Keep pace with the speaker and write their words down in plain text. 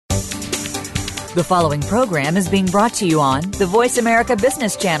The following program is being brought to you on the Voice America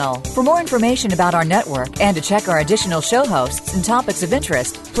Business Channel. For more information about our network and to check our additional show hosts and topics of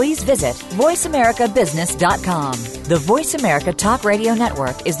interest, please visit voiceamericabusiness.com. The Voice America Talk Radio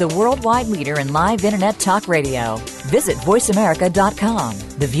Network is the worldwide leader in live Internet talk radio. Visit voiceamerica.com.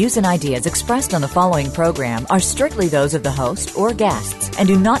 The views and ideas expressed on the following program are strictly those of the host or guests and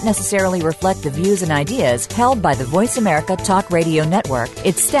do not necessarily reflect the views and ideas held by the Voice America Talk Radio Network,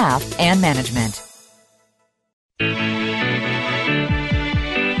 its staff, and management.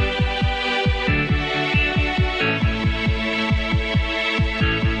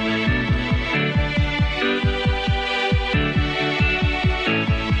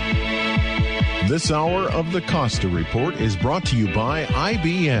 This hour of the Costa Report is brought to you by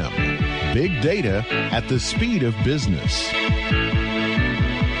IBM. Big data at the speed of business.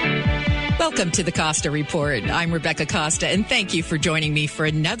 Welcome to the Costa Report. I'm Rebecca Costa, and thank you for joining me for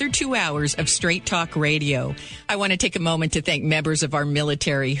another 2 hours of Straight Talk Radio. I want to take a moment to thank members of our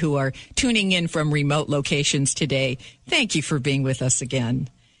military who are tuning in from remote locations today. Thank you for being with us again.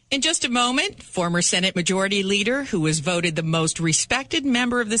 In just a moment, former Senate Majority Leader, who was voted the most respected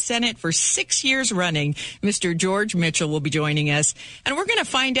member of the Senate for 6 years running, Mr. George Mitchell, will be joining us. And we're going to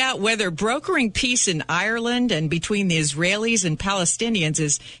find out whether brokering peace in Ireland and between the Israelis and Palestinians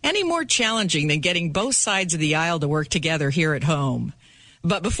is any more challenging than getting both sides of the aisle to work together here at home.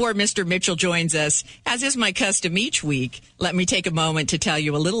 But before Mr. Mitchell joins us, as is my custom each week, let me take a moment to tell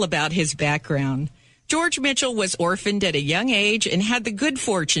you a little about his background. George Mitchell was orphaned at a young age and had the good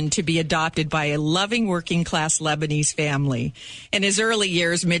fortune to be adopted by a loving working-class Lebanese family. In his early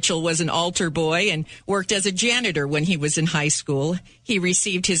years, Mitchell was an altar boy and worked as a janitor when he was in high school. He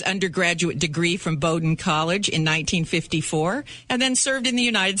received his undergraduate degree from Bowdoin College in 1954 and then served in the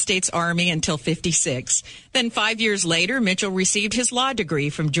United States Army until 56. Then 5 years later, Mitchell received his law degree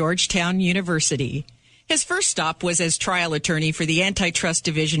from Georgetown University. His first stop was as trial attorney for the Antitrust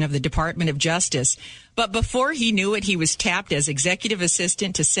Division of the Department of Justice. But before he knew it, he was tapped as executive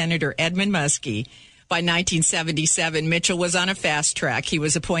assistant to Senator Edmund Muskie. By 1977, Mitchell was on a fast track. He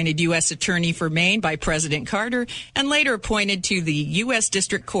was appointed U.S. Attorney for Maine by President Carter and later appointed to the U.S.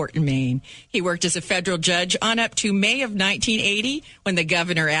 District Court in Maine. He worked as a federal judge on up to May of 1980 when the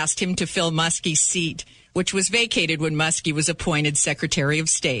governor asked him to fill Muskie's seat, which was vacated when Muskie was appointed Secretary of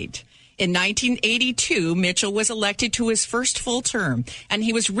State. In 1982, Mitchell was elected to his first full term, and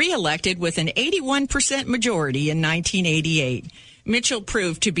he was reelected with an 81% majority in 1988. Mitchell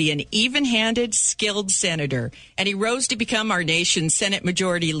proved to be an even-handed, skilled senator, and he rose to become our nation's Senate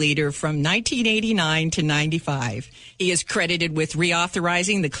Majority Leader from 1989 to 95. He is credited with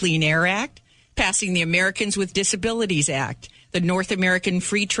reauthorizing the Clean Air Act, passing the Americans with Disabilities Act, the North American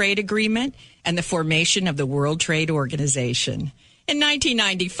Free Trade Agreement, and the formation of the World Trade Organization. In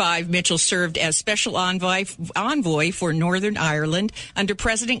 1995, Mitchell served as special envoy for Northern Ireland under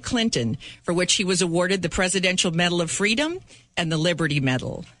President Clinton, for which he was awarded the Presidential Medal of Freedom and the Liberty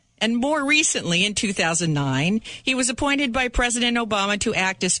Medal. And more recently, in 2009, he was appointed by President Obama to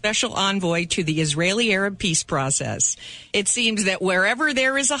act as special envoy to the Israeli-Arab peace process. It seems that wherever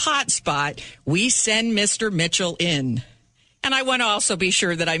there is a hot spot, we send Mr. Mitchell in. And I want to also be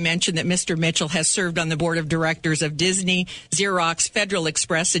sure that I mention that Mr. Mitchell has served on the board of directors of Disney, Xerox, Federal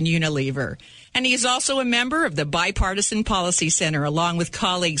Express, and Unilever. And he is also a member of the Bipartisan Policy Center, along with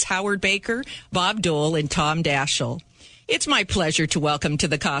colleagues Howard Baker, Bob Dole, and Tom Daschle. It's my pleasure to welcome to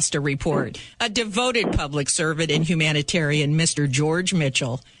the Costa Report a devoted public servant and humanitarian, Mr. George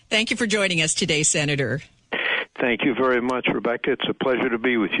Mitchell. Thank you for joining us today, Senator. Thank you very much, Rebecca. It's a pleasure to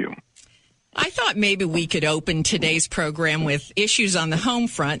be with you. I thought maybe we could open today's program with issues on the home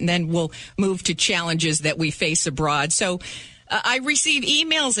front, and then we'll move to challenges that we face abroad. So I receive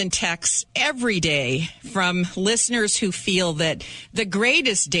emails and texts every day from listeners who feel that the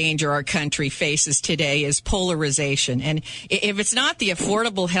greatest danger our country faces today is polarization. And if it's not the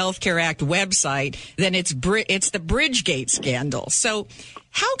Affordable Health Care Act website, then it's the Bridgegate scandal. So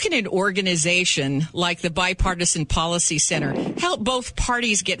how can an organization like the Bipartisan Policy Center help both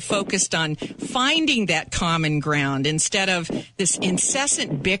parties get focused on finding that common ground instead of this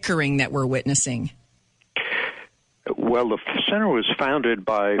incessant bickering that we're witnessing? Well, the center was founded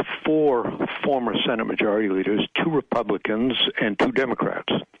by 4 former Senate Majority Leaders, 2 Republicans and 2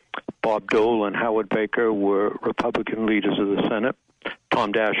 Democrats. Bob Dole and Howard Baker were Republican leaders of the Senate.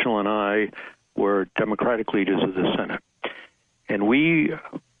 Tom Daschle and I were Democratic leaders of the Senate. And we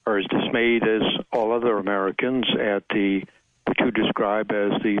are as dismayed as all other Americans at what you describe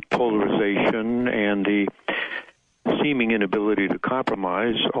as the polarization and the seeming inability to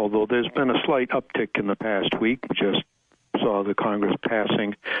compromise, although there's been a slight uptick in the past week. We just saw the Congress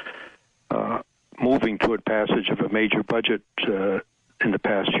passing moving toward passage of a major budget in the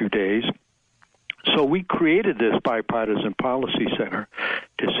past few days. So we created this bipartisan policy center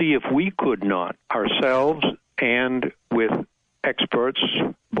to see if we could not ourselves and with experts,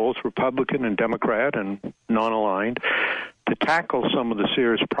 both Republican and Democrat and non-aligned, to tackle some of the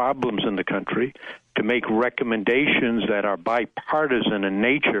serious problems in the country, to make recommendations that are bipartisan in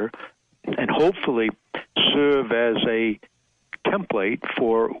nature and hopefully serve as a template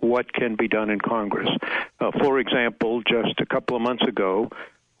for what can be done in Congress. For example, just a couple of months ago,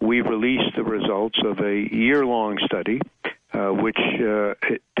 we released the results of a year-long study which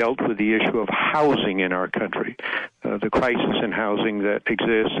dealt with the issue of housing in our country, the crisis in housing that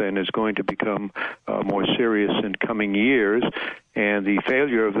exists and is going to become more serious in coming years, and the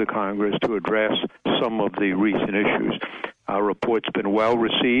failure of the Congress to address some of the recent issues. Our report's been well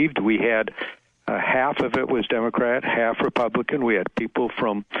received. We had half of it was Democrat, half Republican. We had people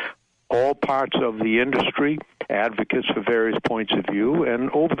from all parts of the industry, advocates for various points of view, and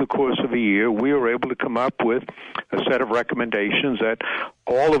over the course of a year, we were able to come up with a set of recommendations that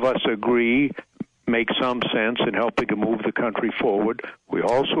all of us agree make some sense in helping to move the country forward. We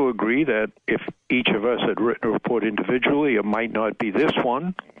also agree that if each of us had written a report individually, it might not be this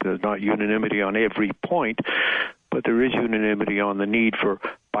one. There's not unanimity on every point, but there is unanimity on the need for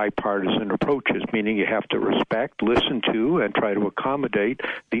bipartisan approaches, meaning you have to respect, listen to, and try to accommodate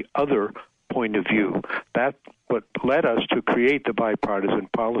the other point of view. That's what led us to create the Bipartisan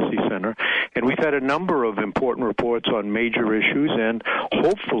Policy Center. And we've had a number of important reports on major issues, and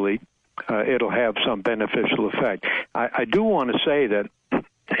hopefully it'll have some beneficial effect. I do want to say that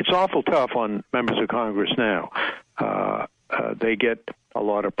it's awful tough on members of Congress now. They get a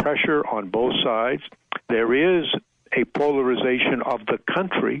lot of pressure on both sides. There is a polarization of the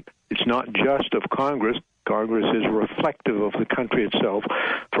country. It's not just of Congress. Congress is reflective of the country itself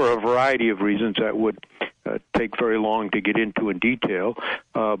for a variety of reasons that would take very long to get into in detail.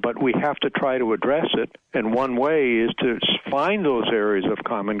 But we have to try to address it. And one way is to find those areas of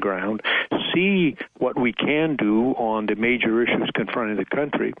common ground, see what we can do on the major issues confronting the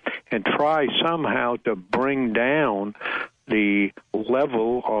country, and try somehow to bring down the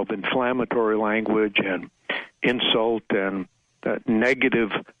level of inflammatory language and insult and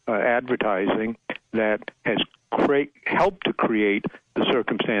negative advertising that has helped to create the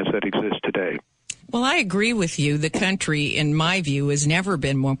circumstance that exists today. Well, I agree with you. The country, in my view, has never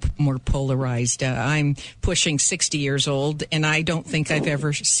been more polarized. I'm pushing 60 years old, and I don't think I've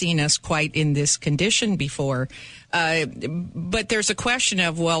ever seen us quite in this condition before. But there's a question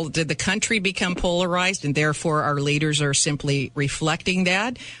of, well, did the country become polarized, and therefore our leaders are simply reflecting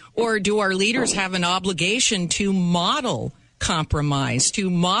that? Or do our leaders have an obligation to model compromise, to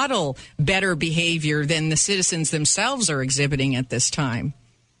model better behavior than the citizens themselves are exhibiting at this time?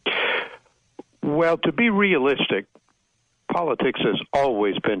 Well, to be realistic, politics has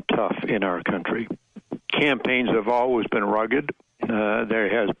always been tough in our country. Campaigns have always been rugged. There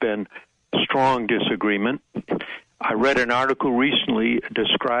has been strong disagreement. I read an article recently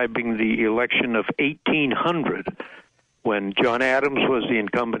describing the election of 1800 when John Adams was the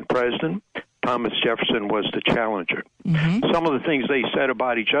incumbent president. Thomas Jefferson was the challenger. Mm-hmm. Some of the things they said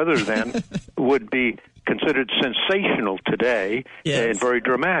about each other then would be considered sensational today, yes, and very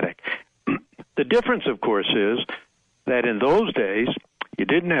dramatic. The difference, of course, is that in those days, you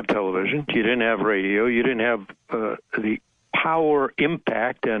didn't have television, you didn't have radio, you didn't have the power,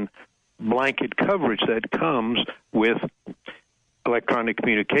 impact, and blanket coverage that comes with electronic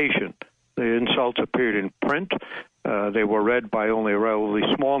communication. The insults appeared in print. They were read by only a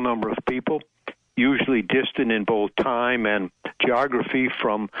relatively small number of people, usually distant in both time and geography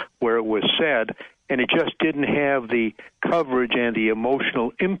from where it was said, and it just didn't have the coverage and the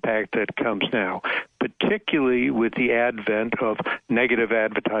emotional impact that comes now, particularly with the advent of negative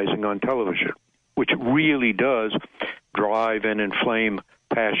advertising on television, which really does drive and inflame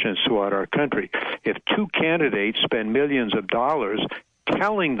passions throughout our country. If two candidates spend millions of dollars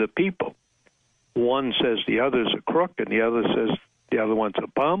telling the people, one says the other's a crook and the other says the other one's a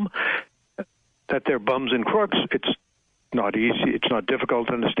bum, that they're bums and crooks, it's not easy, it's not difficult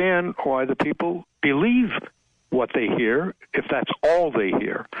to understand why the people believe what they hear if that's all they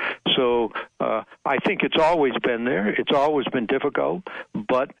hear. So I think it's always been there. It's always been difficult,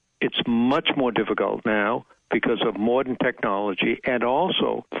 but it's much more difficult now because of modern technology and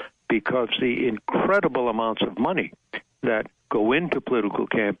also because the incredible amounts of money that go into political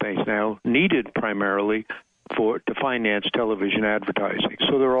campaigns now, needed primarily to finance television advertising.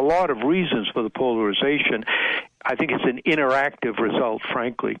 So there are a lot of reasons for the polarization. I think it's an interactive result,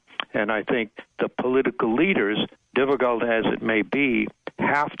 frankly, and I think the political leaders, difficult as it may be,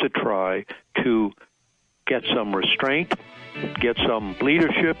 have to try to get some restraint, get some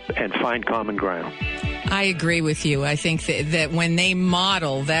leadership, and find common ground. I agree with you. I think that when they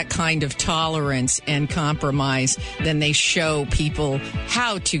model that kind of tolerance and compromise, then they show people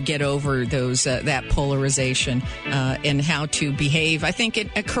how to get over those that polarization and how to behave, I think,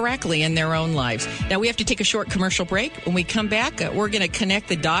 correctly in their own lives. Now, we have to take a short commercial break. When we come back, we're going to connect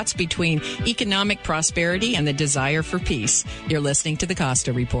the dots between economic prosperity and the desire for peace. You're listening to the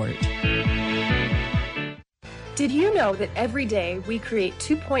Costa Report. Did you know that every day we create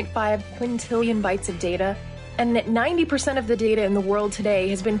 2.5 quintillion bytes of data, and that 90% of the data in the world today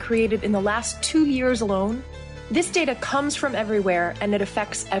has been created in the last 2 years alone? This data comes from everywhere, and it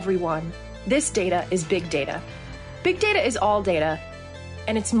affects everyone. This data is big data. Big data is all data,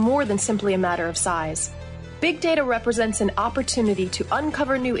 and it's more than simply a matter of size. Big data represents an opportunity to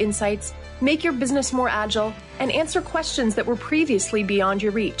uncover new insights, make your business more agile, and answer questions that were previously beyond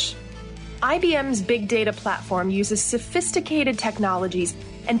your reach. IBM's Big Data platform uses sophisticated technologies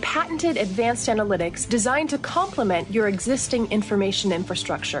and patented advanced analytics designed to complement your existing information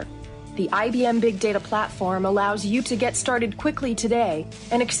infrastructure. The IBM Big Data platform allows you to get started quickly today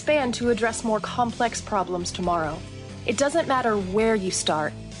and expand to address more complex problems tomorrow. It doesn't matter where you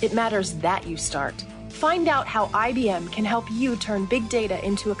start, it matters that you start. Find out how IBM can help you turn big data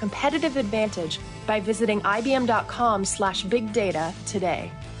into a competitive advantage by visiting ibm.com/bigdata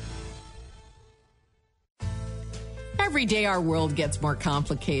today. Every day our world gets more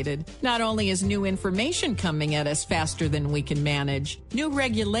complicated. Not only is new information coming at us faster than we can manage, new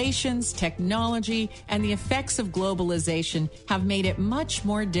regulations, technology, and the effects of globalization have made it much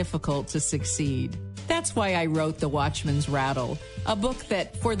more difficult to succeed. That's why I wrote The Watchman's Rattle, a book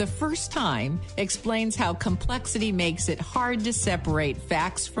that, for the first time, explains how complexity makes it hard to separate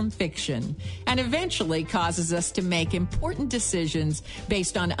facts from fiction and eventually causes us to make important decisions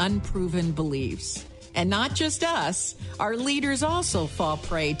based on unproven beliefs. And not just us, our leaders also fall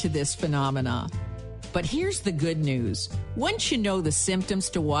prey to this phenomena. But here's the good news. Once you know the symptoms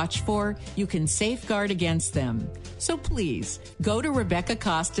to watch for, you can safeguard against them. So please, go to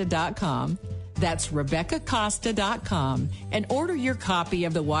RebeccaCosta.com. That's RebeccaCosta.com and order your copy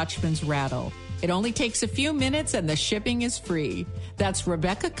of The Watchman's Rattle. It only takes a few minutes and the shipping is free. That's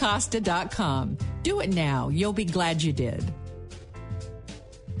RebeccaCosta.com. Do it now. You'll be glad you did.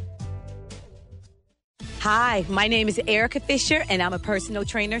 Hi, my name is Erica Fisher, and I'm a personal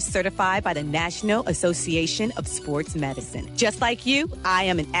trainer certified by the National Association of Sports Medicine. Just like you, I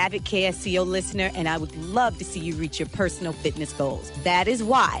am an avid KSCO listener, and I would love to see you reach your personal fitness goals. That is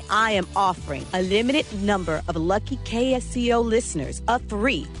why I am offering a limited number of lucky KSCO listeners a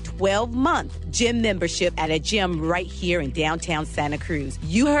free 12-month gym membership at a gym right here in downtown Santa Cruz.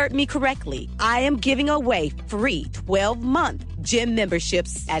 You heard me correctly. I am giving away free 12-month gym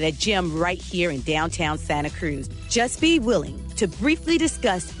memberships at a gym right here in downtown Santa Cruz. Just be willing to briefly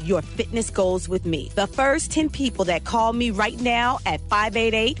discuss your fitness goals with me. The first 10 people that call me right now at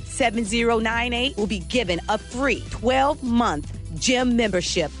 588-7098 will be given a free 12-month gym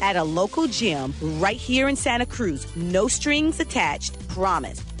membership at a local gym right here in Santa Cruz. No strings attached.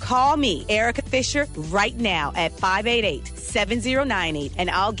 Promise. Call me, Erica Fisher, right now at 588-7098, and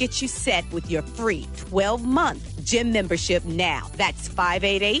I'll get you set with your free 12-month gym membership now. That's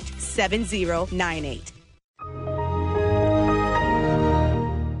 588-7098.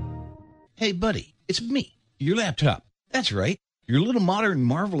 Hey, buddy, it's me, your laptop. That's right, your little modern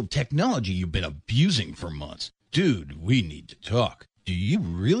marvel of technology you've been abusing for months. Dude, we need to talk. Do you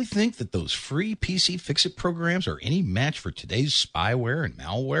really think that those free PC Fix-It programs are any match for today's spyware and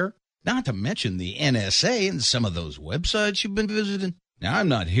malware? Not to mention the NSA and some of those websites you've been visiting. Now, I'm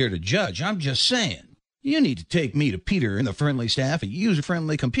not here to judge. I'm just saying, you need to take me to Peter and the friendly staff at User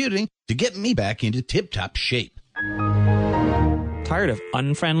Friendly Computing to get me back into tip-top shape. Tired of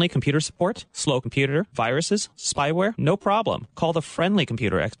unfriendly computer support? Slow computer, viruses, spyware? No problem. Call the friendly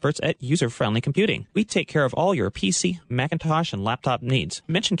computer experts at User Friendly Computing. We take care of all your PC, Macintosh, and laptop needs.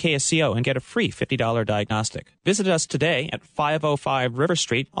 Mention KSCO and get a free $50 diagnostic. Visit us today at 505 River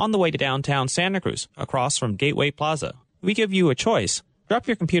Street on the way to downtown Santa Cruz, across from Gateway Plaza. We give you a choice. Drop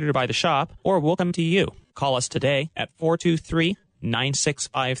your computer by the shop or we'll come to you. Call us today at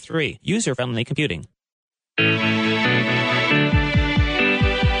 423-9653. User Friendly Computing.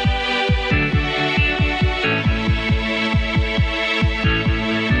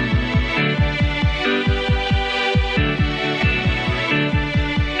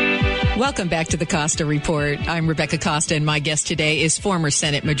 Welcome back to the Costa Report. I'm Rebecca Costa, and my guest today is former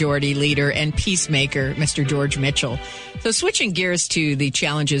Senate Majority Leader and peacemaker, Mr. George Mitchell. So switching gears to the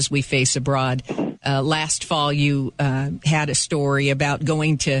challenges we face abroad, last fall you had a story about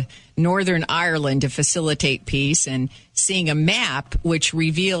going to Northern Ireland to facilitate peace and seeing a map which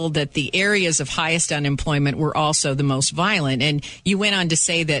revealed that the areas of highest unemployment were also the most violent. And you went on to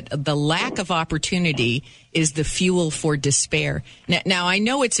say that the lack of opportunity is the fuel for despair. Now, I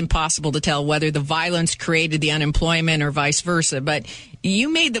know it's impossible to tell whether the violence created the unemployment or vice versa, but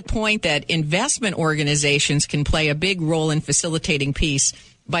you made the point that investment organizations can play a big role in facilitating peace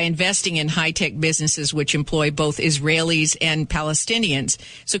by investing in high-tech businesses which employ both Israelis and Palestinians.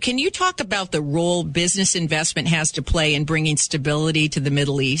 So can you talk about the role business investment has to play in bringing stability to the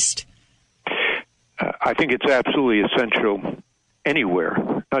Middle East? I think it's absolutely essential anywhere,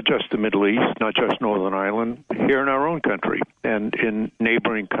 not just the Middle East, not just Northern Ireland, here in our own country and in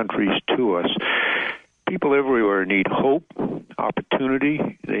neighboring countries to us. People everywhere need hope,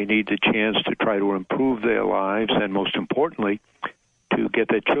 opportunity. They need the chance to try to improve their lives and, most importantly, to get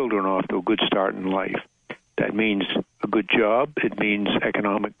their children off to a good start in life. That means a good job. It means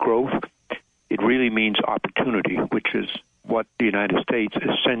economic growth. It really means opportunity, which is what the United States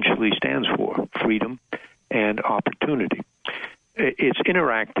essentially stands for, freedom and opportunity. It's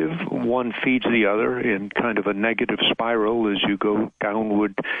interactive. One feeds the other in kind of a negative spiral as you go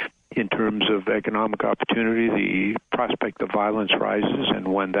downward in terms of economic opportunity. The prospect of violence rises, and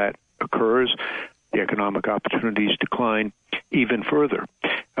when that occurs, the economic opportunities decline even further.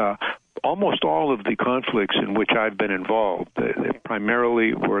 Almost all of the conflicts in which I've been involved, they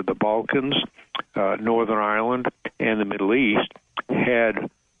primarily were the Balkans, Northern Ireland, and the Middle East, had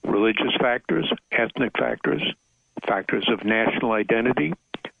religious factors, ethnic factors, factors of national identity.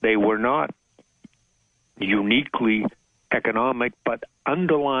 They were not uniquely economic, but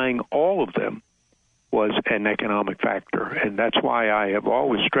underlying all of them was an economic factor. And that's why I have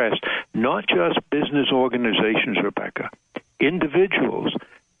always stressed not just business organizations, Rebecca, individuals.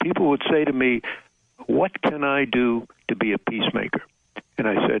 People would say to me, what can I do to be a peacemaker? And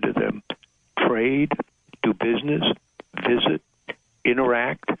I said to them, trade, do business, visit,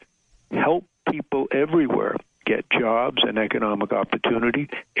 interact, help people everywhere get jobs and economic opportunity,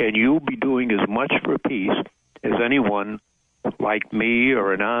 and you'll be doing as much for peace as anyone like me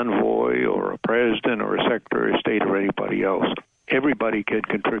or an envoy or a president or a secretary of state or anybody else. Everybody can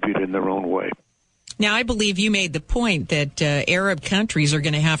contribute in their own way. Now, I believe you made the point that Arab countries are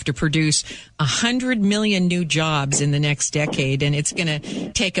going to have to produce 100 million new jobs in the next decade, and it's going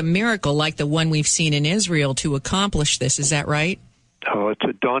to take a miracle like the one we've seen in Israel to accomplish this. Is that right? Oh, it's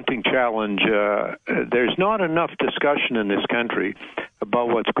a daunting challenge. There's not enough discussion in this country about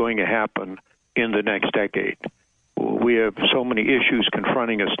what's going to happen in the next decade. We have so many issues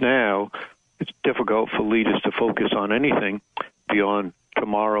confronting us now, it's difficult for leaders to focus on anything beyond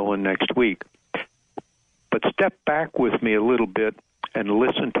tomorrow and next week. But step back with me a little bit and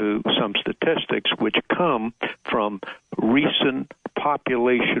listen to some statistics which come from recent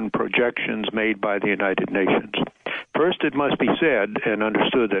population projections made by the United Nations. First, it must be said and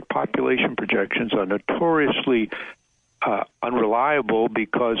understood that population projections are notoriously unreliable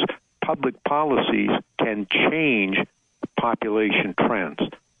because public policies can change population trends.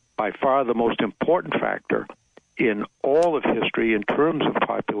 By far the most important factor in all of history in terms of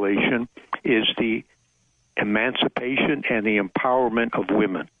population is the emancipation and the empowerment of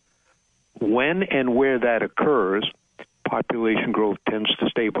women. When and where that occurs, population growth tends to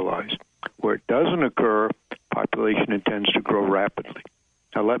stabilize. Where it doesn't occur, population tends to grow rapidly.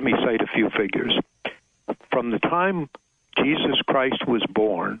 Now let me cite a few figures. From the time Jesus Christ was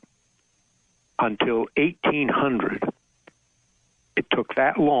born until 1800, it took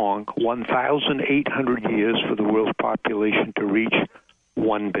that long, 1,800 years, for the world's population to reach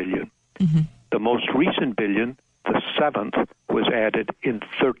 1 billion. Mm-hmm. The most recent billion, the seventh, was added in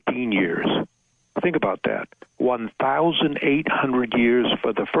 13 years. Think about that. 1,800 years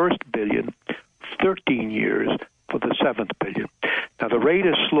for the first billion, 13 years for the seventh billion. Now, the rate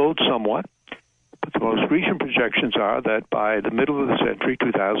has slowed somewhat, but the most recent projections are that by the middle of the century,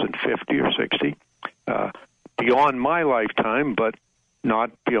 2050 or 60, beyond my lifetime, but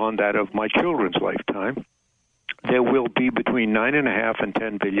not beyond that of my children's lifetime, there will be between 9.5 and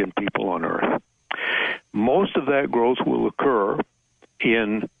 10 billion people on Earth. Most of that growth will occur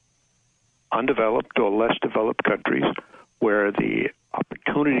in undeveloped or less developed countries where the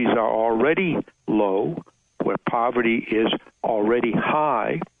opportunities are already low, where poverty is already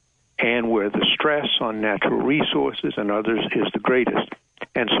high, and where the stress on natural resources and others is the greatest.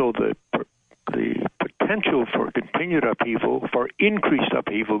 And so the potential for continued upheaval, for increased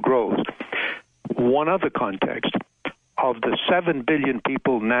upheaval, grows. One other context, of the 7 billion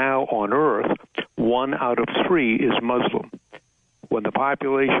people now on Earth, 1 out of 3 is Muslim. When the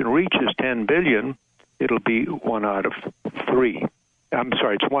population reaches 10 billion, it'll be 1 out of 3. I'm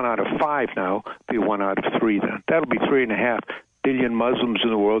sorry, it's 1 out of 5 now, be 1 out of 3 then. That'll be 3.5 billion Muslims in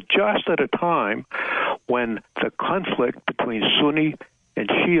the world, just at a time when the conflict between Sunni and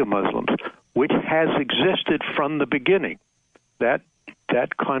Shia Muslims, which has existed from the beginning, that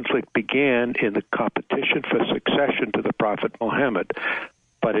conflict began in the competition for succession to the Prophet Muhammad,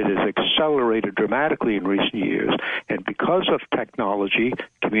 but it has accelerated dramatically in recent years. And because of technology,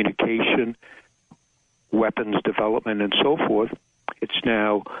 communication, weapons development, and so forth, it's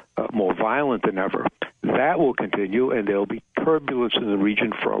now more violent than ever. That will continue, and there'll be turbulence in the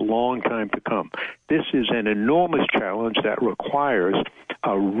region for a long time to come. This is an enormous challenge that requires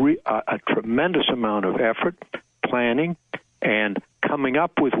a tremendous amount of effort, planning, and coming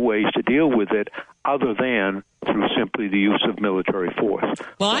up with ways to deal with it other than through simply the use of military force.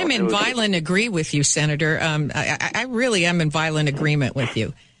 Well, I'm in violent agreement with you, Senator. I really am in violent agreement with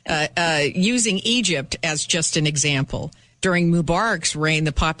you. Using Egypt as just an example, during Mubarak's reign,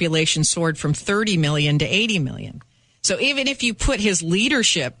 the population soared from 30 million to 80 million. So even if you put his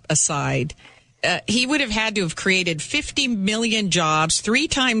leadership aside, he would have had to have created 50 million jobs, 3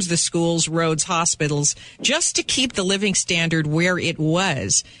 times the schools, roads, hospitals, just to keep the living standard where it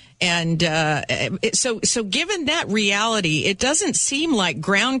was. And so given that reality, it doesn't seem like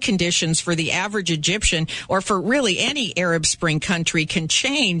ground conditions for the average Egyptian or for really any Arab Spring country can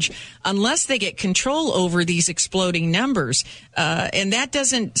change unless they get control over these exploding numbers. And that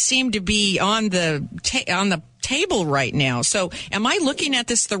doesn't seem to be on the table right now. So am I looking at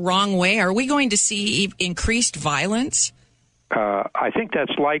this the wrong way? Are we going to see increased violence? I think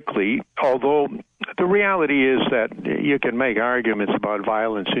that's likely, although the reality is that you can make arguments about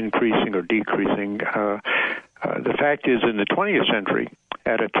violence increasing or decreasing. The fact is, in the 20th century,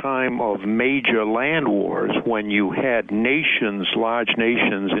 at a time of major land wars, when you had nations, large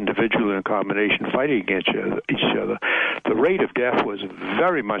nations, individually and in combination, fighting against each other, the rate of death was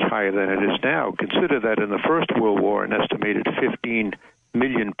very much higher than it is now. Consider that in the First World War, an estimated 15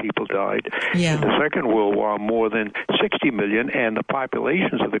 million people died. Yeah. In the Second World War, more than 60 million, and the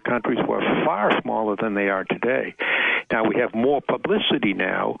populations of the countries were far smaller than they are today. Now, we have more publicity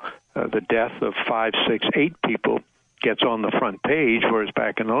now. The death of 5, 6, 8 people gets on the front page, whereas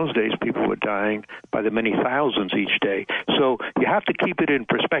back in those days, people were dying by the many thousands each day. So you have to keep it in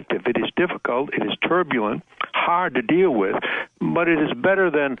perspective. It is difficult, it is turbulent, hard to deal with, but it is better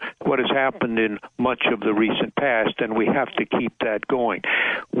than what has happened in much of the recent past, and we have to keep that going.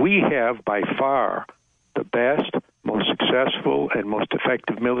 We have, by far, the best, most successful, and most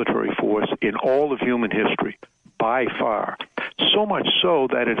effective military force in all of human history, by far. So much so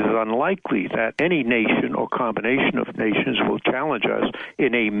that it is unlikely that any nation or combination of nations will challenge us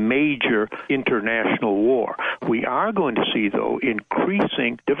in a major international war. We are going to see, though,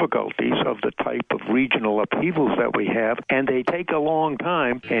 increasing difficulties of the type of regional upheavals that we have, and they take a long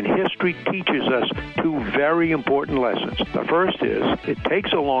time, and history teaches us 2 very important lessons. The first is, it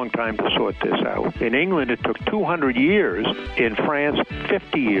takes a long time to sort this out. In England, it took 200 years. In France,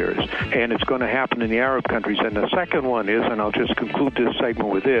 50 years. And it's going to happen in the Arab countries. And the second one is, and I'll just conclude this segment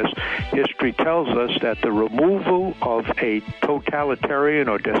with this, history tells us that the removal of a totalitarian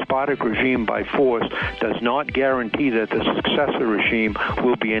or despotic regime by force does not guarantee that the successor regime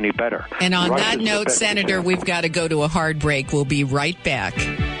will be any better. And on that note, Senator, we've got to go to a hard break. We'll be right back.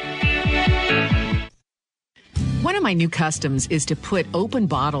 One of my new customs is to put open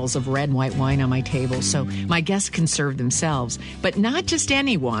bottles of red and white wine on my table so my guests can serve themselves. But not just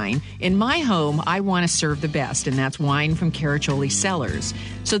any wine. In my home, I want to serve the best, and that's wine from Caraccioli Cellars.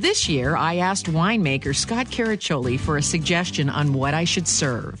 So this year, I asked winemaker Scott Caraccioli for a suggestion on what I should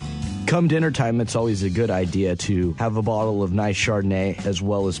serve. Come dinner time, it's always a good idea to have a bottle of nice Chardonnay as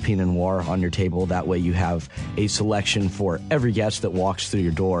well as Pinot Noir on your table. That way you have a selection for every guest that walks through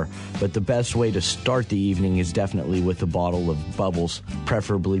your door. But the best way to start the evening is definitely with a bottle of bubbles,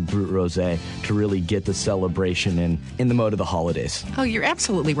 preferably Brut Rosé, to really get the celebration in the mode of the holidays. Oh, you're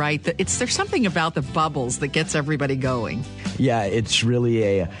absolutely right. There's something about the bubbles that gets everybody going. Yeah, it's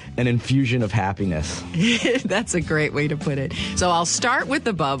really an infusion of happiness. That's a great way to put it. So I'll start with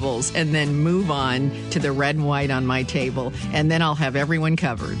the bubbles and then move on to the red and white on my table, and then I'll have everyone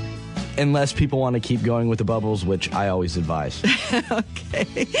covered. Unless people want to keep going with the bubbles, which I always advise. Okay.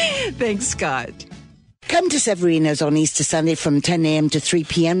 Thanks, Scott. Come to Severino's on Easter Sunday from 10 a.m. to 3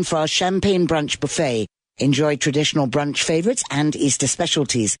 p.m. for our champagne brunch buffet. Enjoy traditional brunch favorites and Easter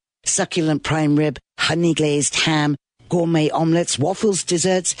specialties. Succulent prime rib, honey glazed ham, gourmet omelettes, waffles,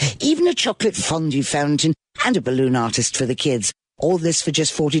 desserts, even a chocolate fondue fountain, and a balloon artist for the kids. All this for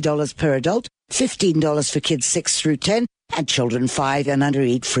just $40 per adult, $15 for kids 6 through 10, and children 5 and under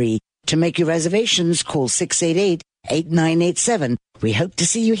eat free. To make your reservations, call 688-8987. We hope to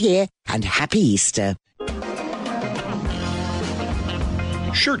see you here, and happy Easter.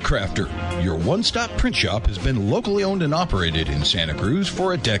 Shirt Crafter, your one-stop print shop, has been locally owned and operated in Santa Cruz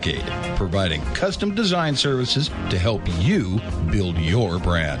for a decade, providing custom design services to help you build your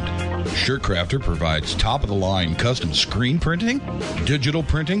brand. Shirt Crafter provides top-of-the-line custom screen printing, digital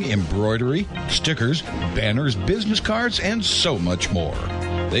printing, embroidery, stickers, banners, business cards, and so much more.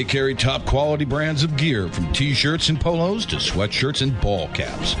 They carry top-quality brands of gear from T-shirts and polos to sweatshirts and ball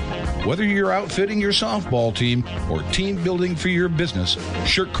caps. Whether you're outfitting your softball team or team building for your business,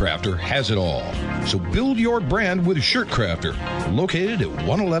 Shirt Crafter has it all. So build your brand with Shirt Crafter, located at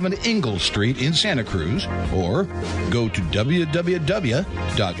 111 Ingalls Street in Santa Cruz, or go to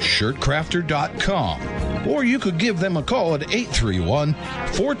www.shirtcrafter.com. Or you could give them a call at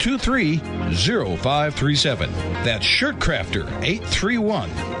 831-423-0537. That's Shirt Crafter,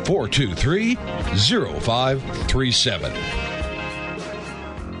 831-423-0537.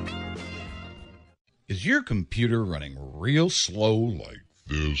 Is your computer running real slow like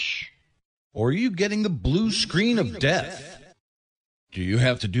this? Or are you getting the blue screen of death? Do you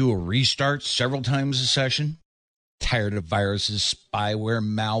have to do a restart several times a session? Tired of viruses, spyware,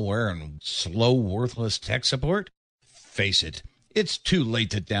 malware, and slow, worthless tech support? Face it, it's too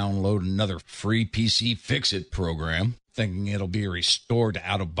late to download another free PC Fix-It program, thinking it'll be restored to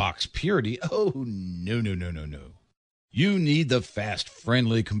out-of-box purity. Oh, no. You need the fast,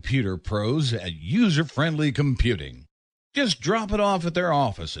 friendly computer pros at User Friendly Computing. Just drop it off at their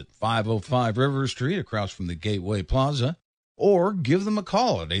office at 505 River Street across from the Gateway Plaza, or give them a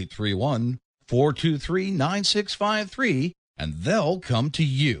call at 831-423-9653, and they'll come to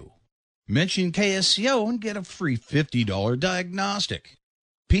you. Mention KSCO and get a free $50 diagnostic.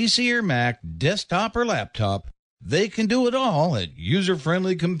 PC or Mac, desktop or laptop, they can do it all at User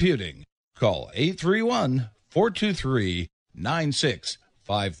Friendly Computing. Call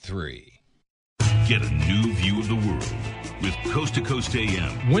 831-423-9653. Get a new view of the world with Coast to Coast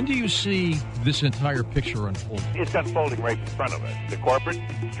AM. When do you see this entire picture unfold? It's unfolding right in front of us. The corporate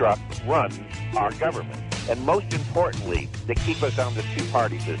struct runs our government. And most importantly, they keep us on the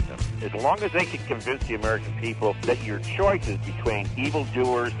two-party system. As long as they can convince the American people that your choices between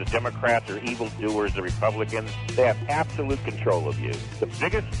evildoers, the Democrats, or evildoers, the Republicans, they have absolute control of you. The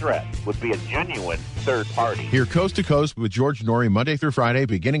biggest threat would be a genuine third party. Hear Coast to Coast with George Norrie Monday through Friday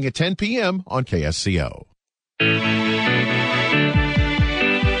beginning at 10 p.m. on KSCO.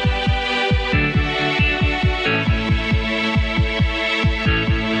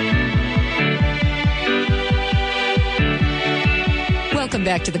 Welcome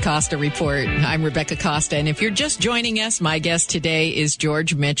back to the Costa Report. I'm Rebecca Costa, and if you're just joining us, my guest today is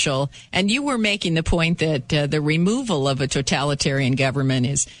George Mitchell. And you were making the point that the removal of a totalitarian government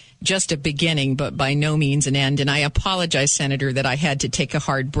is just a beginning, but by no means an end. And I apologize, Senator, that I had to take a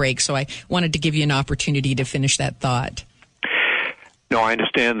hard break, so I wanted to give you an opportunity to finish that thought. No, I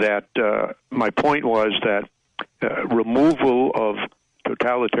understand that. My point was that removal of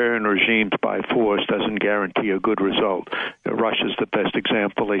totalitarian regimes by force doesn't guarantee a good result. Russia's the best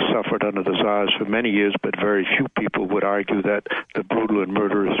example. They suffered under the Tsars for many years, but very few people would argue that the brutal and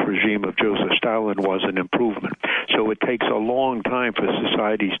murderous regime of Joseph Stalin was an improvement. So it takes a long time for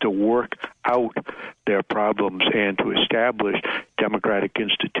societies to work out their problems and to establish democratic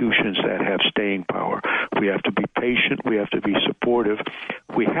institutions that have staying power. We have to be patient. We have to be supportive.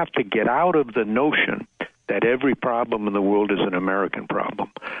 We have to get out of the notion that every problem in the world is an American problem,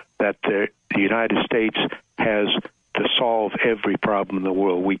 that the United States has to solve every problem in the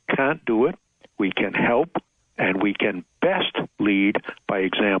world. We can't do it. We can help, and we can best lead by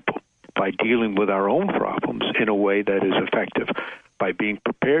example, by dealing with our own problems in a way that is effective, by being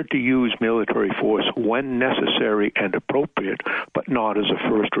prepared to use military force when necessary and appropriate, but not as a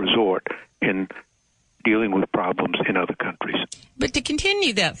first resort in dealing with problems in other countries. But to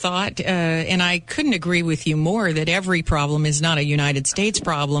continue that thought, and I couldn't agree with you more, that every problem is not a United States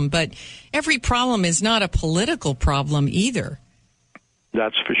problem, but every problem is not a political problem either.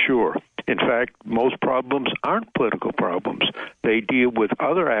 That's for sure. In fact, most problems aren't political problems. They deal with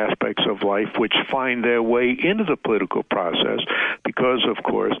other aspects of life which find their way into the political process because, of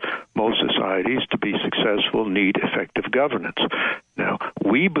course, most societies, to be successful, need effective governance. Now,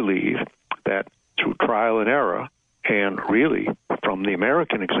 we believe that through trial and error, and really from the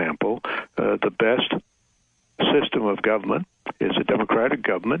American example, the best system of government is a democratic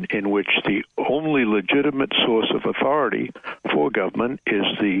government in which the only legitimate source of authority for government is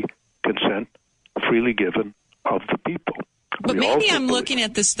the consent freely given of the people. But maybe I'm looking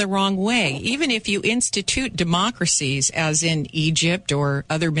at this the wrong way. Even if you institute democracies, as in Egypt or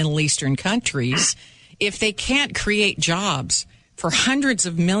other Middle Eastern countries, if they can't create jobs for hundreds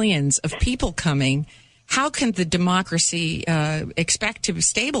of millions of people coming, how can the democracy expect to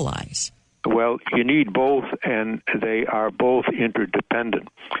stabilize? Well, you need both, and they are both interdependent.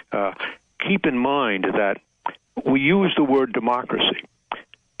 Keep in mind that we use the word democracy,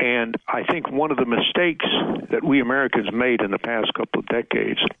 and I think one of the mistakes that we Americans made in the past couple of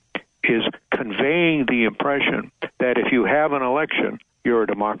decades is conveying the impression that if you have an election, you're a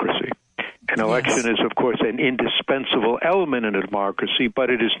democracy. An election is, of course, an indispensable element in a democracy, but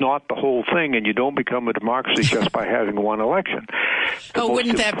it is not the whole thing, and you don't become a democracy just by having one election.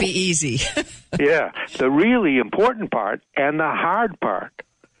 Wouldn't that be easy? Yeah. The really important part and the hard part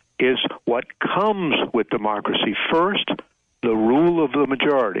is what comes with democracy. First, the rule of the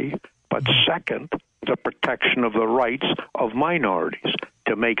majority, but second, the protection of the rights of minorities,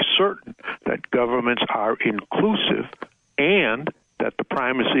 to make certain that governments are inclusive and that the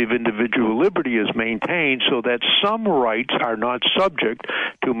primacy of individual liberty is maintained so that some rights are not subject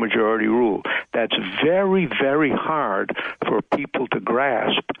to majority rule. That's very, very hard for people to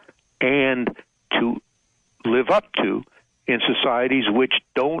grasp and to live up to in societies which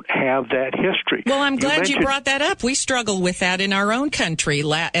don't have that history. Well, I'm glad you brought that up. We struggle with that in our own country.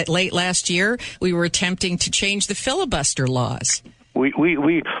 Late last year, we were attempting to change the filibuster laws.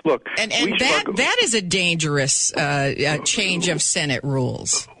 We look, and that is a dangerous change of Senate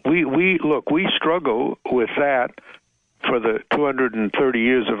rules. We struggle with that for the 230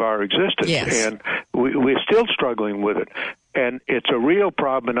 years of our existence, and we're still struggling with it. And it's a real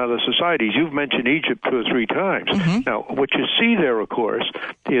problem in other societies. You've mentioned Egypt 2 or 3 times. Mm-hmm. Now, what you see there, of course,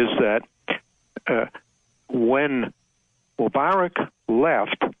 is that when Mubarak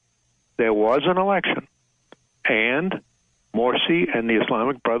left, there was an election, and Morsi and the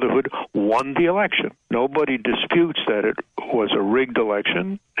Islamic Brotherhood won the election. Nobody disputes that it was a rigged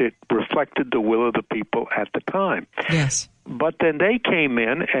election. It reflected the will of the people at the time. Yes. But then they came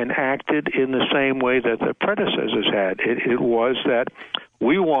in and acted in the same way that their predecessors had. It was that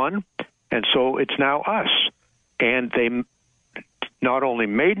we won, and so it's now us. And they not only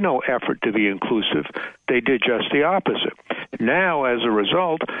made no effort to be inclusive, they did just the opposite. Now, as a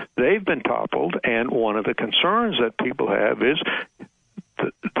result, they've been toppled, and one of the concerns that people have is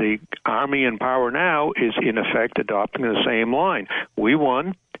the army in power now is, in effect, adopting the same line. We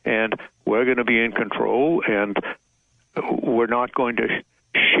won, and we're going to be in control, and we're not going to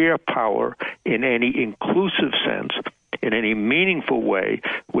share power in any inclusive sense, in any meaningful way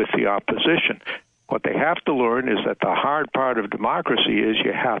with the opposition. What they have to learn is that the hard part of democracy is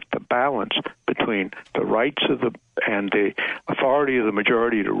you have to balance between the rights of and the authority of the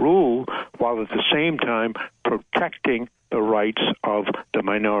majority to rule, while at the same time protecting the rights of the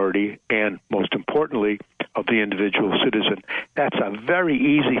minority and, most importantly, of the individual citizen. That's a very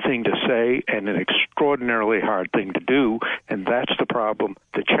easy thing to say and an extraordinarily hard thing to do, and that's the problem,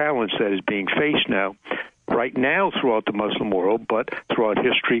 the challenge that is being faced now, right now throughout the Muslim world, but throughout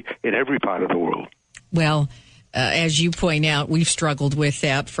history in every part of the world. Well, as you point out, we've struggled with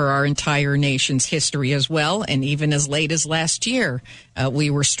that for our entire nation's history as well. And even as late as last year, we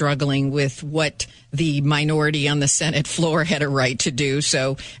were struggling with what the minority on the Senate floor had a right to do.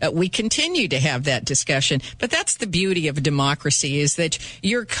 So we continue to have that discussion. But that's the beauty of democracy, is that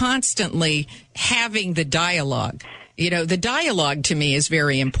you're constantly having the dialogue. You know, the dialogue to me is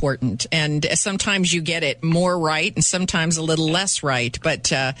very important, and sometimes you get it more right and sometimes a little less right.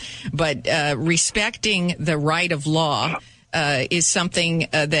 But respecting the right of law is something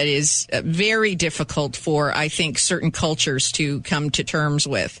that is very difficult for, I think, certain cultures to come to terms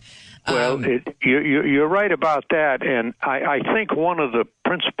with. Well, you're right about that, and I think one of the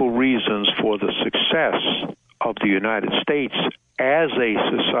principal reasons for the success of the United States as a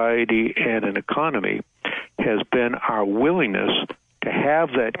society and an economy has been our willingness to have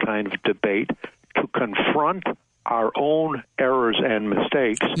that kind of debate, to confront our own errors and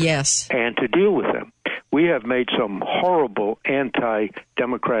mistakes, yes, and to deal with them. We have made some horrible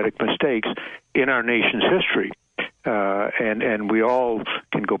anti-democratic mistakes in our nation's history, and we all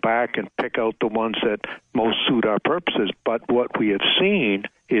can go back and pick out the ones that most suit our purposes. But what we have seen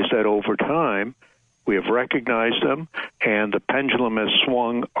is that over time, we have recognized them, and the pendulum has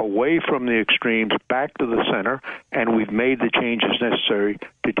swung away from the extremes back to the center, and we've made the changes necessary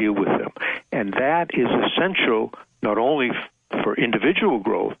to deal with them. And that is essential not only for individual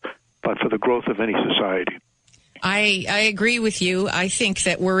growth, but for the growth of any society. I agree with you. I think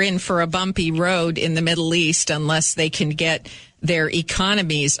that we're in for a bumpy road in the Middle East unless they can get their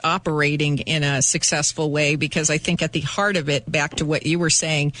economies operating in a successful way, because I think at the heart of it, back to what you were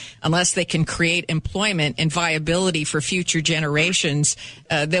saying, unless they can create employment and viability for future generations,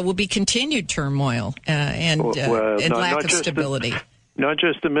 there will be continued turmoil and lack of stability. Not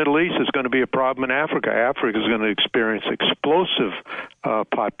just the Middle East is going to be a problem in Africa. Africa is going to experience explosive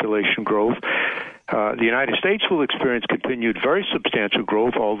population growth. The United States will experience continued very substantial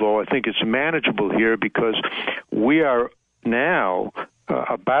growth, although I think it's manageable here because we are now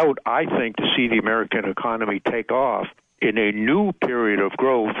about, I think, to see the American economy take off in a new period of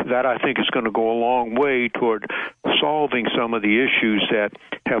growth that I think is going to go a long way toward solving some of the issues that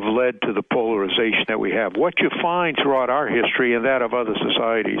have led to the polarization that we have. What you find throughout our history and that of other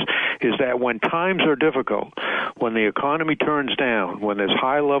societies is that when times are difficult, when the economy turns down, when there's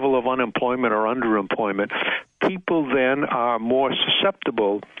high level of unemployment or underemployment, people then are more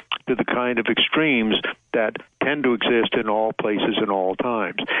susceptible to the kind of extremes that tend to exist in all places and all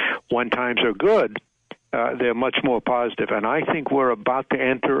times. When times are good, they're much more positive. And I think we're about to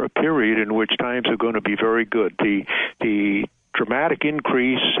enter a period in which times are going to be very good. The dramatic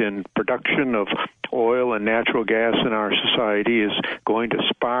increase in production of oil and natural gas in our society is going to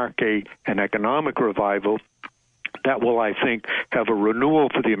spark an economic revival that will, I think, have a renewal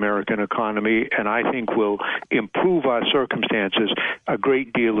for the American economy, and I think will improve our circumstances a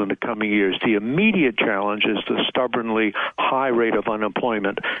great deal in the coming years. The immediate challenge is the stubbornly high rate of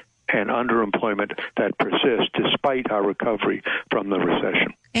unemployment and underemployment that persists despite our recovery from the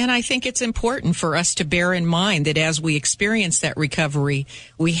recession. And I think it's important for us to bear in mind that as we experience that recovery,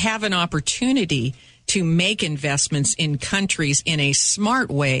 we have an opportunity to make investments in countries in a smart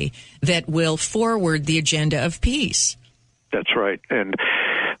way that will forward the agenda of peace. That's right. And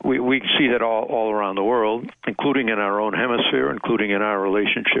we see that all around the world, including in our own hemisphere, including in our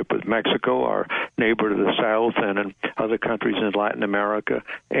relationship with Mexico, our neighbor to the south, and in other countries in Latin America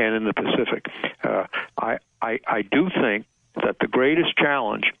and in the Pacific. I do think that the greatest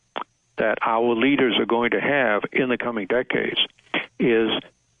challenge that our leaders are going to have in the coming decades is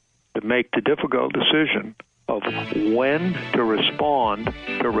to make the difficult decision of when to respond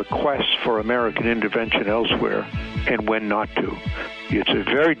to requests for American intervention elsewhere and when not to. It's a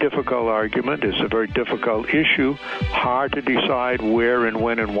very difficult argument. It's a very difficult issue. Hard to decide where and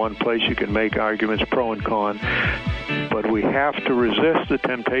when in one place. You can make arguments pro and con. But we have to resist the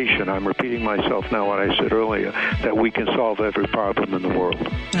temptation, I'm repeating myself now what I said earlier, that we can solve every problem in the world.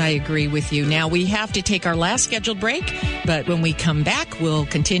 I agree with you. Now, we have to take our last scheduled break, but when we come back, we'll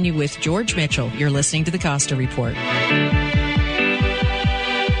continue with George Mitchell. You're listening to the Costa Report.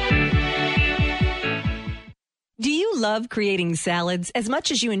 Do you love creating salads as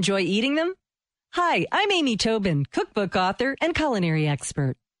much as you enjoy eating them? Hi, I'm Amy Tobin, cookbook author and culinary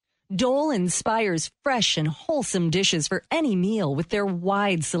expert. Dole inspires fresh and wholesome dishes for any meal with their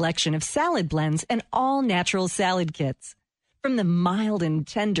wide selection of salad blends and all-natural salad kits. From the mild and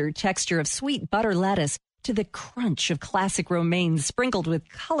tender texture of sweet butter lettuce to the crunch of classic romaine sprinkled with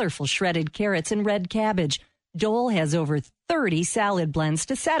colorful shredded carrots and red cabbage, Dole has over 30 salad blends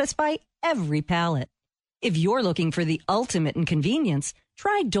to satisfy every palate. If you're looking for the ultimate in convenience,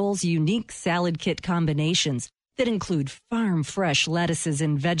 try Dole's unique salad kit combinations that include farm-fresh lettuces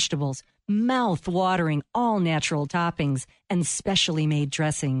and vegetables, mouth-watering all-natural toppings, and specially made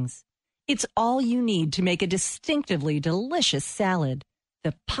dressings. It's all you need to make a distinctively delicious salad.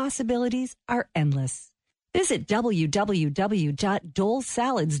 The possibilities are endless. Visit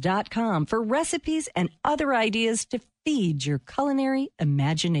www.dolesalads.com for recipes and other ideas to feed your culinary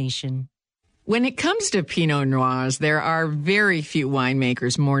imagination. When it comes to Pinot Noirs, there are very few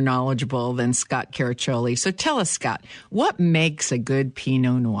winemakers more knowledgeable than Scott Caraccioli. So tell us, Scott, what makes a good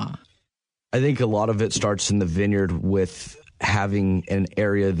Pinot Noir? I think a lot of it starts in the vineyard with having an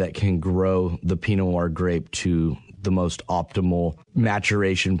area that can grow the Pinot Noir grape to the most optimal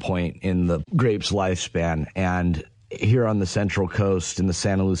maturation point in the grape's lifespan. And here on the Central Coast, in the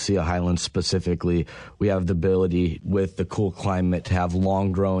Santa Lucia Highlands specifically, we have the ability with the cool climate to have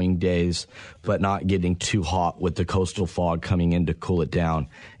long growing days, but not getting too hot with the coastal fog coming in to cool it down.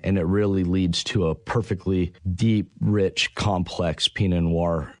 And it really leads to a perfectly deep, rich, complex Pinot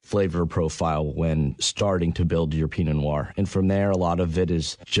Noir flavor profile when starting to build your Pinot Noir. And from there, a lot of it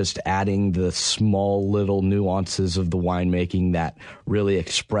is just adding the small little nuances of the winemaking that really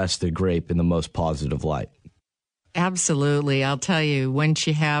express the grape in the most positive light. Absolutely. I'll tell you, once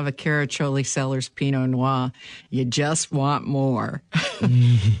you have a Caraccioli Cellars Pinot Noir, you just want more.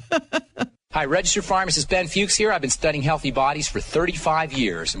 Hi, registered pharmacist Ben Fuchs here. I've been studying healthy bodies for 35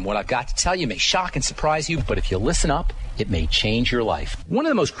 years, and what I've got to tell you may shock and surprise you, but if you listen up, It may change your life. One of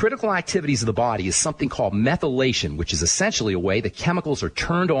the most critical activities of the body is something called methylation, which is essentially a way that chemicals are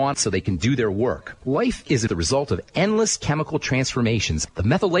turned on so they can do their work. Life is the result of endless chemical transformations. The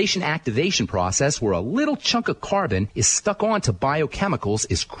methylation activation process, where a little chunk of carbon is stuck onto biochemicals,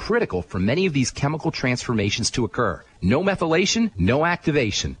 is critical for many of these chemical transformations to occur. No methylation, no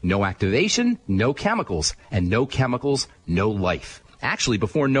activation. No activation, no chemicals. And no chemicals, no life. Actually,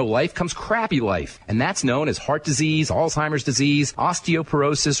 before no life comes crappy life, and that's known as heart disease, Alzheimer's disease,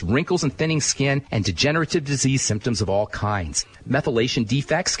 osteoporosis, wrinkles and thinning skin, and degenerative disease symptoms of all kinds. Methylation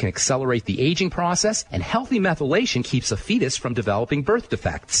defects can accelerate the aging process, and healthy methylation keeps a fetus from developing birth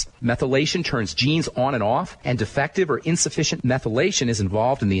defects. Methylation turns genes on and off, and defective or insufficient methylation is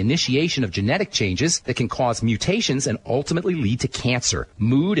involved in the initiation of genetic changes that can cause mutations and ultimately lead to cancer.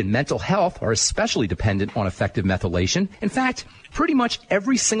 Mood and mental health are especially dependent on effective methylation. In fact, pretty much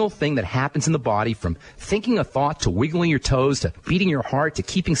every single thing that happens in the body, from thinking a thought to wiggling your toes to beating your heart to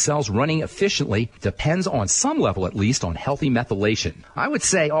keeping cells running efficiently, depends on some level at least on healthy methylation. I would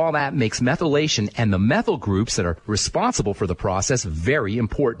say all that makes methylation and the methyl groups that are responsible for the process very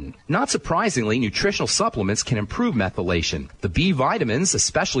important. Not surprisingly, nutritional supplements can improve methylation. The B vitamins,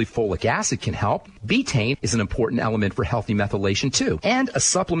 especially folic acid, can help. Betaine is an important element for healthy methylation too. And a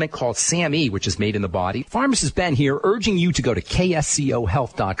supplement called SAMe, which is made in the body. Pharmacist Ben here, urging you to go to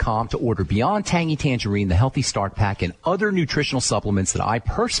KSCOhealth.com to order Beyond Tangy Tangerine, the Healthy Start Pack, and other nutritional supplements that I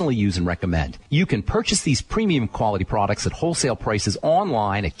personally use and recommend. You can purchase these premium quality products at wholesale prices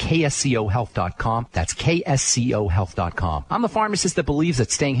online at KSCOhealth.com. That's KSCOhealth.com. I'm the pharmacist that believes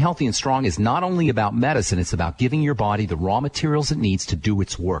that staying healthy and strong is not only about medicine, it's about giving your body the raw materials it needs to do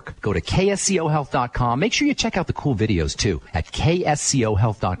its work. Go to KSCOhealth.com. Make sure you check out the cool videos too at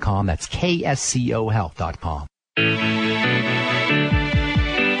KSCOhealth.com. That's KSCOhealth.com.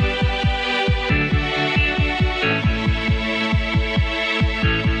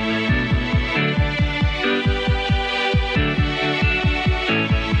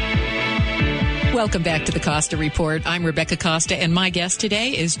 Welcome back to the Costa Report. I'm Rebecca Costa, and my guest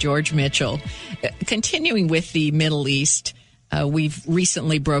today is George Mitchell. Continuing with the Middle East, we've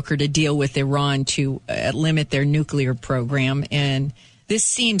recently brokered a deal with Iran to limit their nuclear program, and this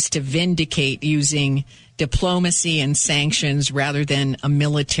seems to vindicate using diplomacy and sanctions rather than a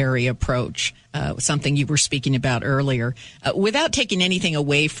military approach, something you were speaking about earlier. Without taking anything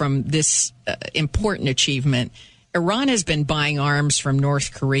away from this important achievement, Iran has been buying arms from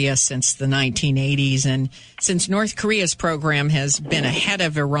North Korea since the 1980s, and since North Korea's program has been ahead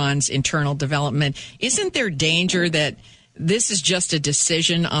of Iran's internal development, isn't there danger that this is just a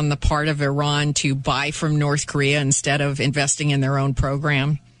decision on the part of Iran to buy from North Korea instead of investing in their own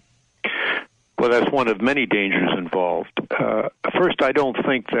program? Well, that's one of many dangers involved. First, I don't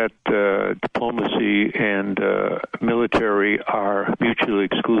think that diplomacy and military are mutually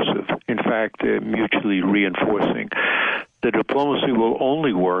exclusive. In fact, they're mutually reinforcing. The diplomacy will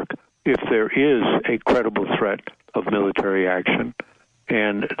only work if there is a credible threat of military action,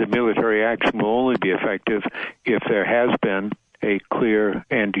 and the military action will only be effective if there has been a clear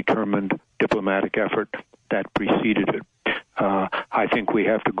and determined diplomatic effort that preceded it. I think we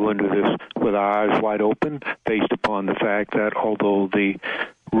have to go into this with our eyes wide open, based upon the fact that although the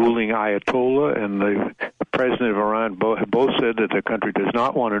ruling Ayatollah and the president of Iran have both said that their country does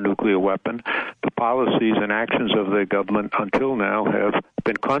not want a nuclear weapon, the policies and actions of their government until now have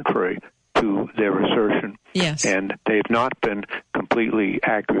been contrary to their assertion. Yes. And they've not been completely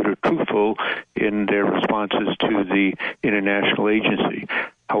accurate or truthful in their responses to the international agency.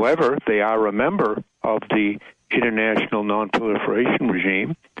 However, they are a member of the international non-proliferation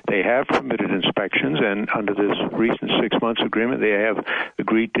regime. They have permitted inspections, and under this recent 6 months agreement, they have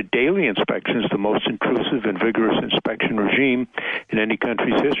agreed to daily inspections, the most intrusive and vigorous inspection regime in any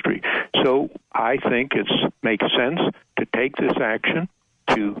country's history. So I think it makes sense to take this action,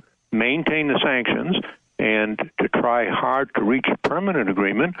 to maintain the sanctions, and to try hard to reach a permanent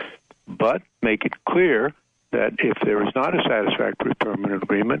agreement, but make it clear that if there is not a satisfactory permanent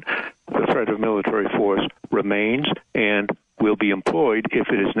agreement, the threat of military force remains and will be employed if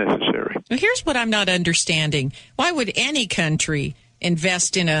it is necessary. Well, here's what I'm not understanding. Why would any country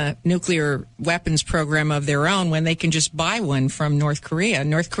invest in a nuclear weapons program of their own when they can just buy one from North Korea?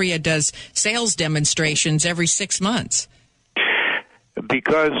 North Korea does sales demonstrations every 6 months.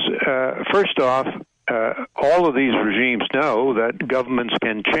 Because, first off, all of these regimes know that governments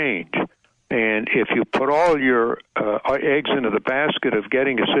can change. And if you put all your eggs into the basket of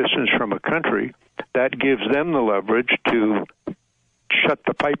getting assistance from a country, that gives them the leverage to shut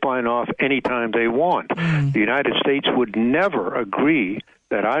the pipeline off anytime they want. The United States would never agree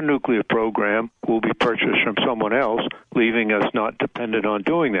that our nuclear program will be purchased from someone else, leaving us not dependent on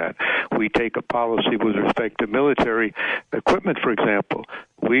doing that. We take a policy with respect to military equipment, for example.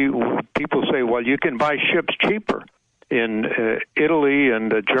 People say, well, you can buy ships cheaper in Italy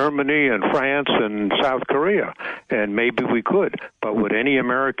and Germany and France and South Korea, and maybe we could. But would any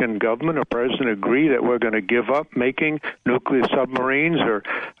American government or president agree that we're going to give up making nuclear submarines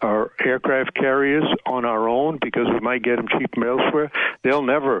or aircraft carriers on our own because we might get them cheaper elsewhere? They'll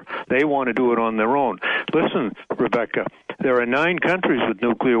never. They want to do it on their own. Listen, Rebecca, there are 9 countries with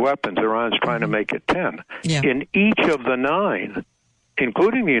nuclear weapons. Iran's trying to make it 10. Yeah. In each of the 9,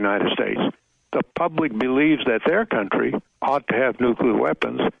 including the United States, the public believes that their country ought to have nuclear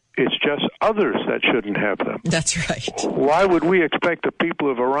weapons. It's just others that shouldn't have them. That's right. Why would we expect the people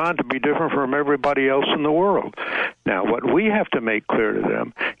of Iran to be different from everybody else in the world? Now, what we have to make clear to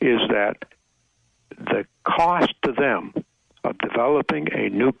them is that the cost to them of developing a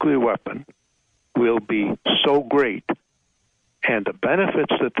nuclear weapon will be so great, and the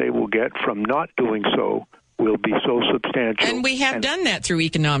benefits that they will get from not doing so will be so substantial. And we have done that through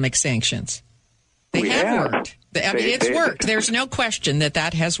economic sanctions. They have worked. I mean, it's worked. There's no question that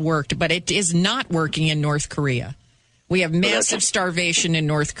has worked, but it is not working in North Korea. We have massive starvation in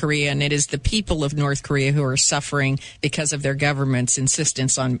North Korea, and it is the people of North Korea who are suffering because of their government's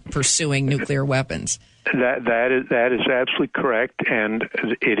insistence on pursuing nuclear weapons. That is absolutely correct, and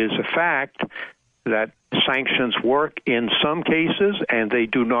it is a fact that sanctions work in some cases and they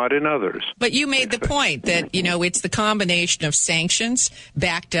do not in others. But you made the point that, it's the combination of sanctions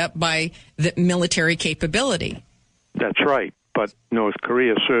backed up by the military capability. That's right. But North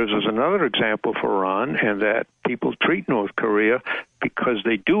Korea serves as another example for Iran, and that people treat North Korea, because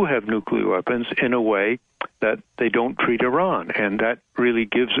they do have nuclear weapons, in a way that they don't treat Iran. And that really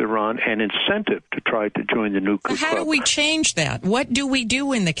gives Iran an incentive to try to join the nuclear club. How do we change that? What do we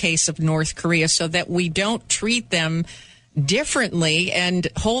do in the case of North Korea so that we don't treat them differently and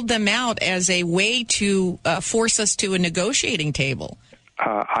hold them out as a way to force us to a negotiating table?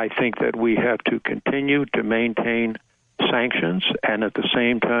 I think that we have to continue to maintain sanctions and at the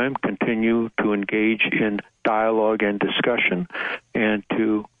same time continue to engage in dialogue and discussion, and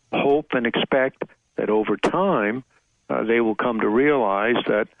to hope and expect that over time they will come to realize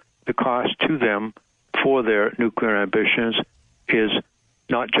that the cost to them for their nuclear ambitions is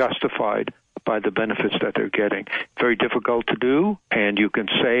not justified by the benefits that they're getting. Very difficult to do, and you can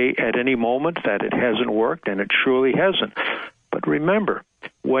say at any moment that it hasn't worked, and it surely hasn't. But remember,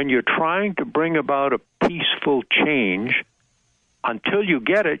 when you're trying to bring about a peaceful change, until you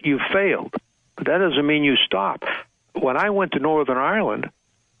get it, you've failed. But that doesn't mean you stop. When I went to Northern Ireland,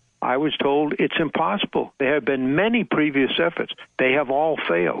 I was told it's impossible. There have been many previous efforts. They have all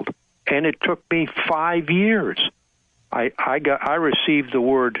failed. And it took me 5 years. I received the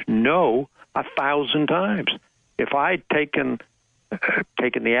word no 1,000 times. If I'd taken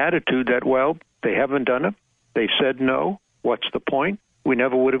the attitude that, well, they haven't done it, they've said no, what's the point? We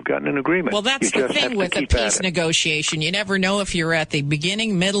never would have gotten an agreement. Well, that's the thing with a peace negotiation. You never know if you're at the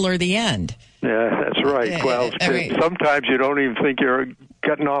beginning, middle, or the end. Yeah, that's right. Well, sometimes you don't even think you're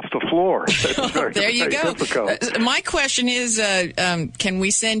getting off the floor. There you go. My question is, can we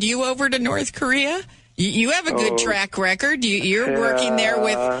send you over to North Korea? You have a good track record. You're working there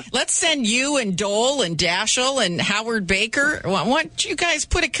with. Let's send you and Dole and Daschle and Howard Baker. Why don't you guys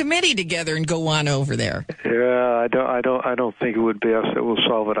put a committee together and go on over there? Yeah, I don't think it would be us that will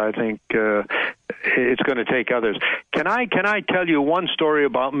solve it. I think it's going to take others. Can I tell you one story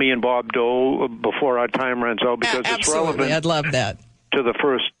about me and Bob Dole before our time runs out, because it's relevant? I'd love that. To the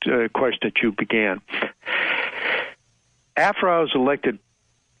first question that you began. After I was elected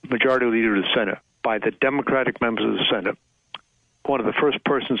Majority Leader of the Senate by the Democratic members of the Senate, one of the first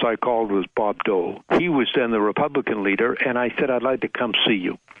persons I called was Bob Dole. He was then the Republican leader, and I said, I'd like to come see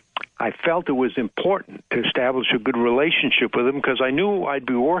you. I felt it was important to establish a good relationship with him because I knew I'd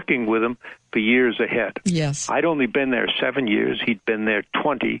be working with him for years ahead. Yes. I'd only been there 7 years. He'd been there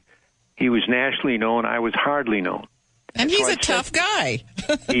 20. He was nationally known. I was hardly known. And he's a tough guy.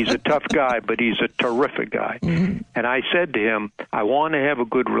 He's a tough guy, but he's a terrific guy. Mm-hmm. And I said to him, I want to have a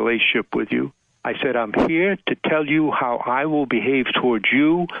good relationship with you. I said, I'm here to tell you how I will behave towards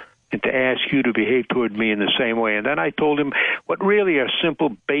you and to ask you to behave toward me in the same way. And then I told him what really are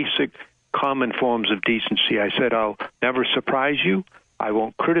simple, basic, common forms of decency. I said, I'll never surprise you. I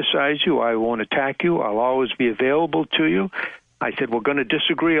won't criticize you. I won't attack you. I'll always be available to you. I said, we're going to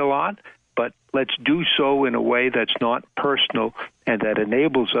disagree a lot, but let's do so in a way that's not personal and that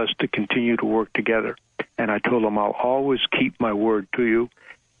enables us to continue to work together. And I told him, I'll always keep my word to you.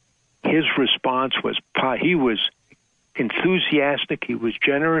 His response was, he was enthusiastic. He was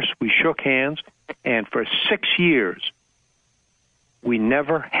generous. We shook hands. And for 6 years, we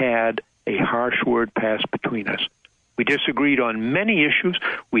never had a harsh word passed between us. We disagreed on many issues.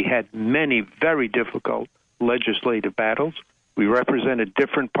 We had many very difficult legislative battles. We represented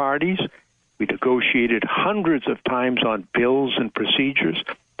different parties. We negotiated hundreds of times on bills and procedures.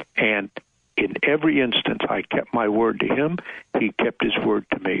 And in every instance, I kept my word to him. He kept his word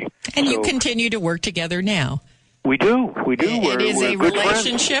to me. And you continue to work together now. We do. It is a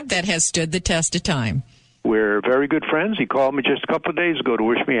relationship that has stood the test of time. We're very good friends. He called me just a couple of days ago to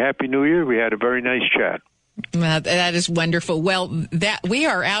wish me a Happy New Year. We had a very nice chat. That is wonderful. Well, we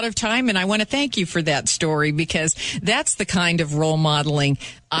are out of time, and I want to thank you for that story, because that's the kind of role modeling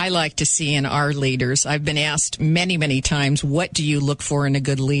I like to see in our leaders. I've been asked many, many times, what do you look for in a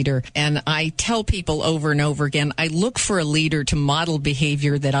good leader? And I tell people over and over again, I look for a leader to model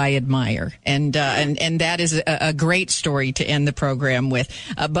behavior that I admire. And that is a great story to end the program with.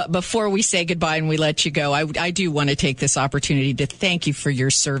 But before we say goodbye and we let you go, I do want to take this opportunity to thank you for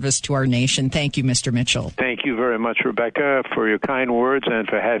your service to our nation. Thank you, Mr. Mitchell. Thank you very much, Rebecca, for your kind words and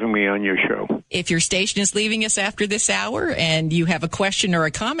for having me on your show. If your station is leaving us after this hour and you have a question or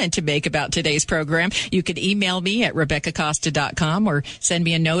a comment to make about today's program, you could email me at RebeccaCosta.com or send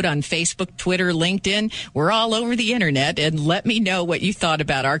me a note on Facebook, Twitter, LinkedIn. We're all over the internet, and let me know what you thought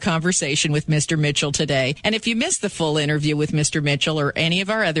about our conversation with Mr. Mitchell today. And if you missed the full interview with Mr. Mitchell or any of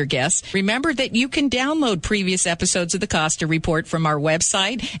our other guests, remember that you can download previous episodes of the Costa Report from our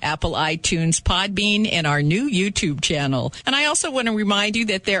website, Apple, iTunes, Podbean, and our new YouTube channel. And I also want to remind you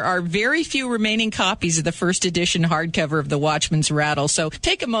that there are very few remaining copies of the first edition hardcover of The Watchman's Rattle. So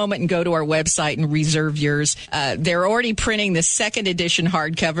take a moment and go to our website and reserve yours. They're already printing the second edition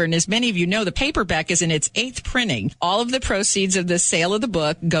hardcover, and as many of you know, the paperback is in its 8th printing. All of the proceeds of the sale of the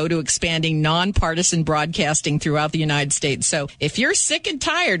book go to expanding nonpartisan broadcasting throughout the United States. So if you're sick and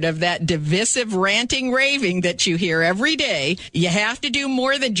tired of that divisive ranting, raving that you hear every day, you have to do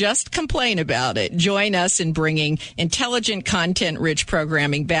more than just complain about it. Join us in bringing intelligent, content-rich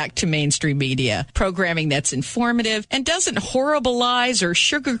programming back to mainstream media. Programming that's informative and doesn't horribilize or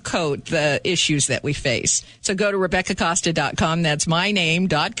sugarcoat the issues that we face. So go to RebeccaCosta.com, that's my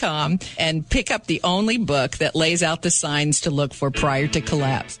name.com, and pick up the only book that lays out the signs to look for prior to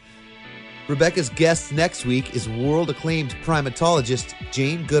collapse. Rebecca's guest next week is world-acclaimed primatologist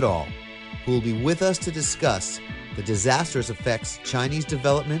Jane Goodall, who will be with us to discuss the disastrous effects Chinese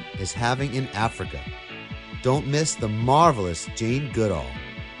development is having in Africa. Don't miss the marvelous Jane Goodall.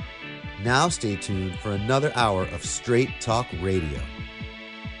 Now stay tuned for another hour of Straight Talk Radio.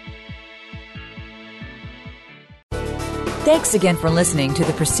 Thanks again for listening to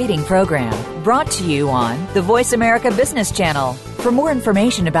the preceding program, brought to you on the Voice America Business Channel. For more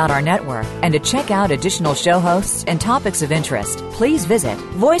information about our network and to check out additional show hosts and topics of interest, please visit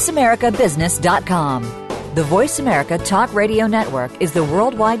voiceamericabusiness.com. The Voice America Talk Radio Network is the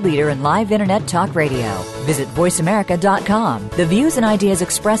worldwide leader in live Internet talk radio. Visit voiceamerica.com. The views and ideas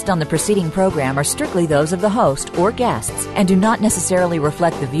expressed on the preceding program are strictly those of the host or guests and do not necessarily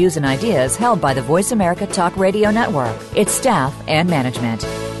reflect the views and ideas held by the Voice America Talk Radio Network, its staff, and management.